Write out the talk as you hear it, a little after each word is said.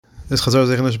This Chazar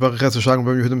Zeichen Shbach Chetz Shagam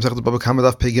Bam Yehudim Sechta Bava Kamma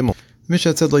Daf Pei Gimel.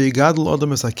 Mishnah said, "Lo yigadol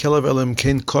adam es hakelav elam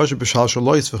kein kosher b'shal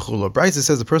shalois v'chula." Brisa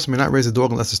says the person may not raise a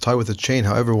dog unless it's tied with a chain.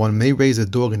 However, one may raise a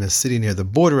dog in a city near the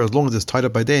border as long as it's tied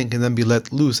up by day and can then be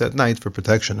let loose at night for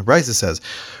protection. Brisa says,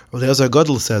 Eliezer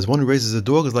Gadol says, one who raises a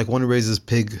dog is like one who raises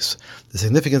pigs. The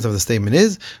significance of the statement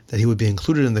is that he would be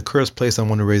included in the curse placed on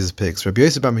one who raises pigs. Rabbi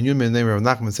Yosef ben Menuhin, the name of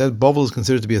Rav Nachman, said, Bava is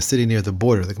considered to be a city near the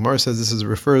border. The Gemara says this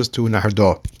refers to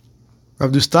Nahar. Rav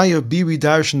Dustaya of Biri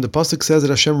Darshan, the pasuk says that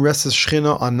Hashem rests His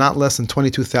Shechina on not less than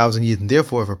 22,000 Yidden.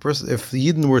 Therefore, if the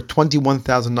Yidden were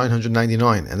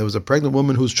 21,999, and there was a pregnant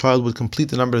woman whose child would complete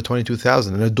the number of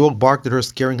 22,000, and a dog barked at her,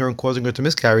 scaring her and causing her to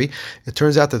miscarry, it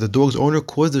turns out that the dog's owner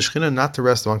caused the Shechina not to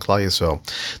rest on Klal Yisrael.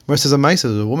 Gemara says, there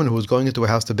was a woman who was going into a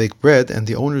house to bake bread, and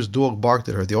the owner's dog barked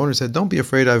at her. The owner said, "Don't be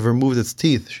afraid, I've removed its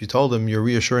teeth." She told him, "Your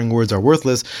reassuring words are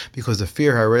worthless, because the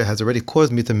fear has already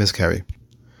caused me to miscarry."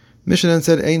 Mishnah then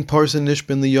said, "Ein parson nish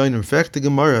bin liyoin." In fact, the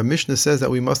Gemara Mishnah says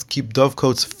that we must keep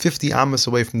dovecotes 50 amos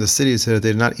away from the city so that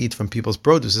they do not eat from people's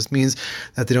produce. This means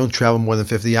that they don't travel more than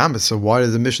 50 amos. So why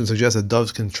does the Mishnah suggest that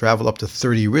doves can travel up to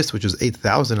 30 ris, which is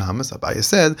 8,000 amos? Abaya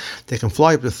said they can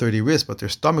fly up to 30 ris, but their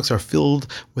stomachs are filled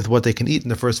with what they can eat in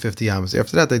the first 50 amos.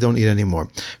 After that, they don't eat anymore.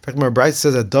 In fact, my Bride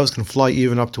says that doves can fly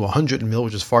even up to 100 mil,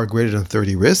 which is far greater than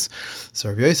 30 ris. So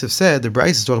Rabbi Yosef said the Bride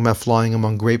is talking about flying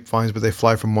among grapevines, but they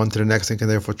fly from one to the next and can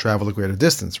therefore travel a greater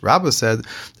distance. Rabbah said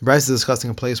the Brisa is discussing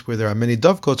a place where there are many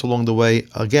dovecotes along the way,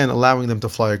 again allowing them to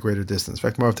fly a greater distance. In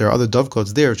fact, more if there are other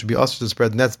dovecotes there, it should be also to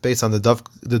spread nets based on the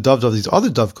doves of these other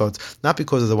dovecotes, not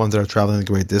because of the ones that are traveling a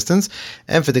great distance.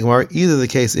 And for the Gemara, either the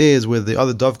case is where the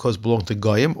other dovecotes belong to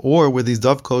Goyim, or where these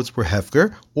dovecotes were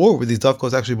Hefker, or where these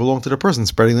dovecotes actually belong to the person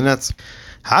spreading the nets.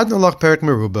 Hadnalach Perik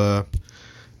Meruba.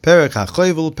 Perik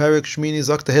HaChoyvel, Perik Shmini,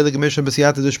 Zok Tehelig Mishnah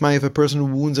B'siyata Dishmai. If a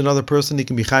person wounds another person, he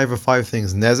can be chayav for 5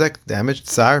 things: nezek, damage;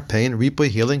 tsar, pain; ripoy,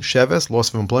 healing; sheves,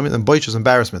 loss of employment; and boichus,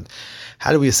 embarrassment.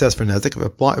 How do we assess for nezek?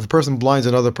 If a person blinds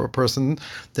another person,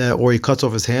 or he cuts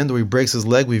off his hand, or he breaks his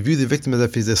leg, we view the victim as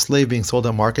if he's a slave being sold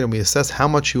at market, and we assess how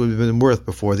much he would have been worth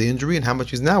before the injury and how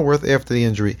much he's now worth after the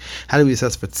injury. How do we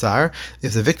assess for tsar?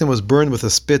 If the victim was burned with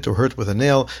a spit or hurt with a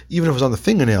nail, even if it was on the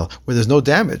fingernail where there's no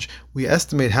damage, we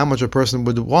estimate how much a person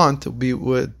would want to be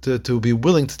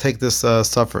willing to take this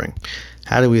suffering.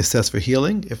 How do we assess for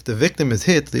healing? If the victim is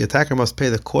hit, the attacker must pay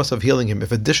the cost of healing him.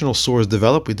 If additional sores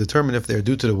develop, we determine if they are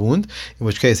due to the wound, in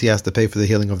which case he has to pay for the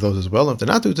healing of those as well. And if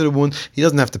they're not due to the wound, he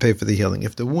doesn't have to pay for the healing.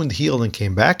 If the wound healed and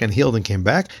came back,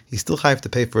 he's still chayav to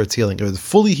pay for its healing. If it's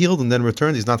fully healed and then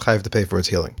returned, he's not chayav to pay for its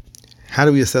healing. How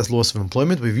do we assess loss of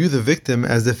employment? We view the victim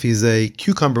as if he's a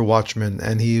cucumber watchman,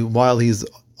 and while he's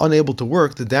unable to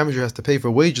work, the damager has to pay for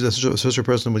wages that such a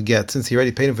person would get. Since he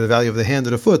already paid him for the value of the hand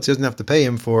or the foot, so he doesn't have to pay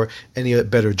him for any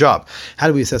better job. How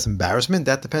do we assess embarrassment?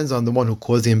 That depends on the one who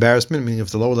caused the embarrassment, meaning if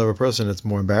it's a lower level person, it's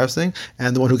more embarrassing,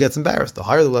 and the one who gets embarrassed. The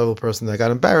higher the level person that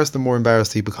got embarrassed, the more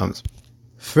embarrassed he becomes.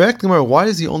 Why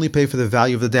does he only pay for the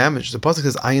value of the damage? The pasuk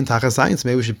says ayin tachas ayin, so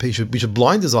maybe we should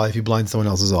blind his eye if he blinds someone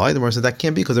else's eye. The Gemara said that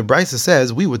can't be, because the Brisa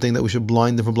says we would think that we should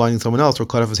blind him for blinding someone else, or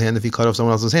cut off his hand if he cut off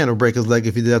someone else's hand, or break his leg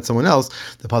if he did that to someone else.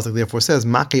 The pasuk therefore says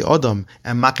makei adam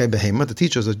and makei behema. The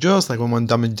teachers are just like when one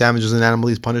damages an animal,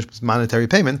 he's punished with monetary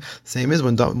payment. Same is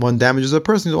when one damages a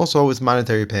person, he's also always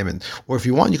monetary payment. Or if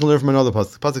you want, you can learn from another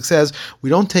pasuk. The pasuk says we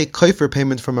don't take kaifer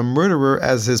payment from a murderer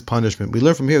as his punishment. We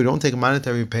learn from here we don't take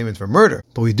monetary payment for murder,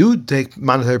 but we do take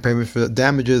monetary payment for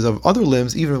damages of other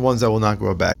limbs, even ones that will not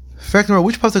grow back. Fact number,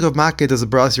 which pasuk of Makkah does the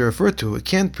Brasi refer to? It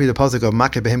can't be the pasuk of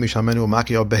Makkah behemi shalmenu or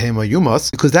Makkah behema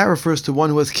yumas, because that refers to one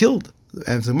who was killed.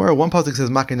 And tomorrow, one pasuk says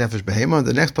Makkah nefesh behema,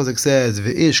 the next pasuk says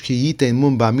v'ish ki yitein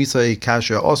mum ba'misai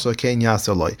kasher also kein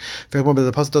yasaloi. Fact number,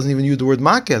 the pasuk doesn't even use the word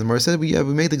Makkah. The Gemara said we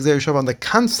made the gzeir shav on the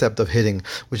concept of hitting,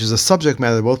 which is a subject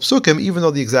matter of both psukim, even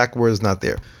though the exact word is not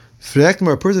there.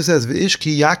 A person says v'ish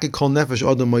ki yake kol nefesh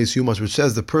adam ma'is yumas, which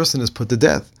says the person is put to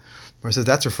death. Where says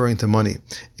that's referring to money.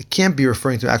 It can't be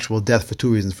referring to actual death for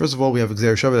 2 reasons. First of all, we have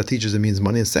Gzeir Shava that teaches it means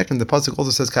money. And second, the pasuk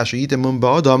also says Kasher yitem mum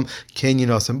ba'adam ken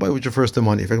yinasim by, which refers to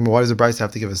money. In fact, why does the Brisa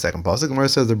have to give a second pasuk? The Gemara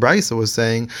says the Brisa was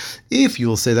saying, if you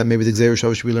will say that maybe the Gzeir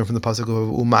Shava should be learned from the pasuk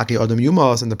of umaki adam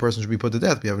yumas and the person should be put to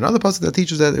death. We have another pasuk that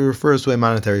teaches that it refers to a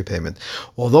monetary payment.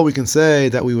 Although we can say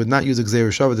that we would not use a Gzeir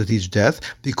Shava to teach death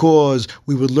because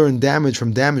we would learn damage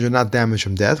from damage or not damage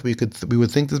from death, we would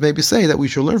think this maybe say that we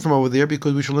should learn from over there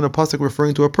because we should learn a pasuk pasuk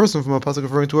referring to a person from a pasuk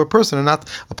referring to a person, and not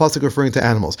a pasuk referring to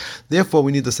animals. Therefore,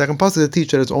 we need the second pasuk to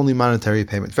teach that it's only monetary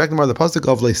payment. In fact, the pasuk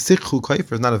of le'sikhu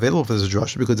kaifer is not available for this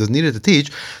drasha because it's needed to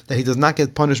teach that he does not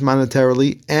get punished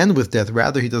monetarily and with death.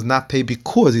 Rather, he does not pay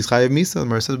because he's chayav misa. The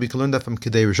Gemara says we can learn that from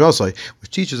Kedei Rishasai,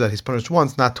 which teaches that he's punished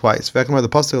once, not twice. In fact, the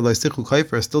pasuk of le'sikhu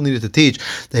kaifer is still needed to teach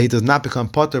that he does not become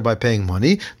potter by paying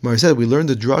money. The Gemara said we learned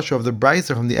the drasha of the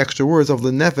brayser from the extra words of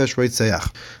lenefesh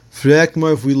reitzeach.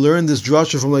 If we learn this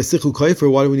drasha from Leisichu Kaifer,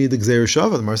 why do we need the Gzeir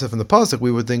Shava? The Marsa from the pasuk, we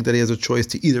would think that he has a choice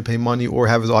to either pay money or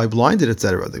have his eye blinded,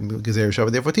 etc. The Gzeir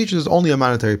Shava therefore teaches only a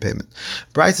monetary payment.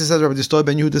 Bryce says, Rabbi Distoy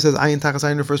Ben Yehuda says, Ayin Tachas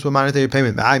Ayin refers to a monetary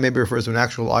payment. Eye maybe refers to an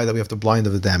actual eye that we have to blind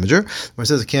of the damager.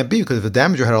 Marsa says it can't be because if the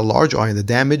damager had a large eye and the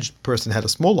damaged person had a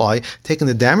small eye, taking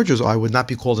the damager's eye would not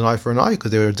be called an eye for an eye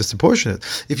because they are disproportionate.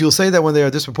 If you'll say that when they are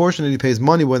disproportionate, he pays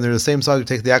money when they're the same size, we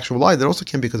take the actual eye, that also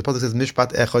can be because the pasuk says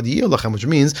Mishpat Echad Yilachem, which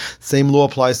means same law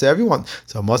applies to everyone.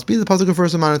 So it must be the pasuk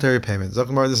refers to monetary payment.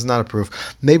 Zakamar, this is not a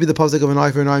proof. Maybe the pasuk of an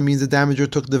eye for an eye means the damager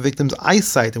took the victim's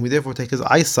eyesight, and we therefore take his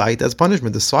eyesight as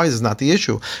punishment. The size is not the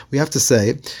issue. We have to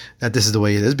say that this is the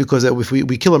way it is, because if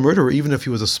we kill a murderer, even if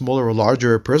he was a smaller or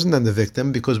larger person than the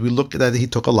victim, because we look at that he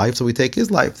took a life, so we take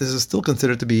his life. This is still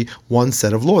considered to be one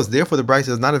set of laws. Therefore, the Bryce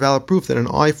is not a valid proof that an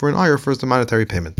eye for an eye refers to monetary payment.